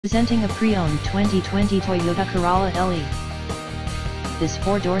Presenting a pre-owned 2020 Toyota Corolla LE. This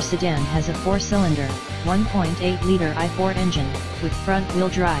four-door sedan has a four-cylinder, 1.8-liter i4 engine, with front-wheel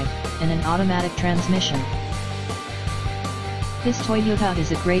drive, and an automatic transmission. This Toyota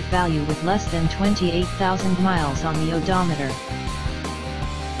is a great value with less than 28,000 miles on the odometer.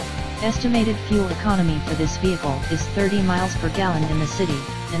 Estimated fuel economy for this vehicle is 30 miles per gallon in the city,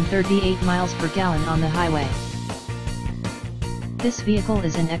 and 38 miles per gallon on the highway. This vehicle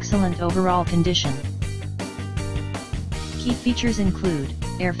is in excellent overall condition. Key features include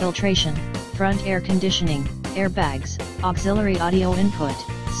air filtration, front air conditioning, airbags, auxiliary audio input,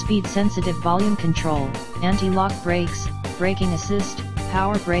 speed-sensitive volume control, anti-lock brakes, braking assist,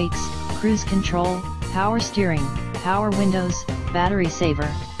 power brakes, cruise control, power steering, power windows, battery saver,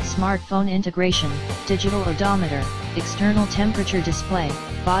 smartphone integration, digital odometer, external temperature display,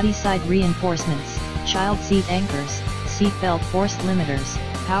 body side reinforcements, child seat anchors, seat belt force limiters,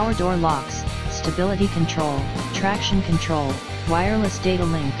 power door locks, stability control, traction control, wireless data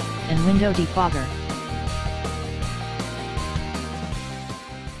link, and window defogger.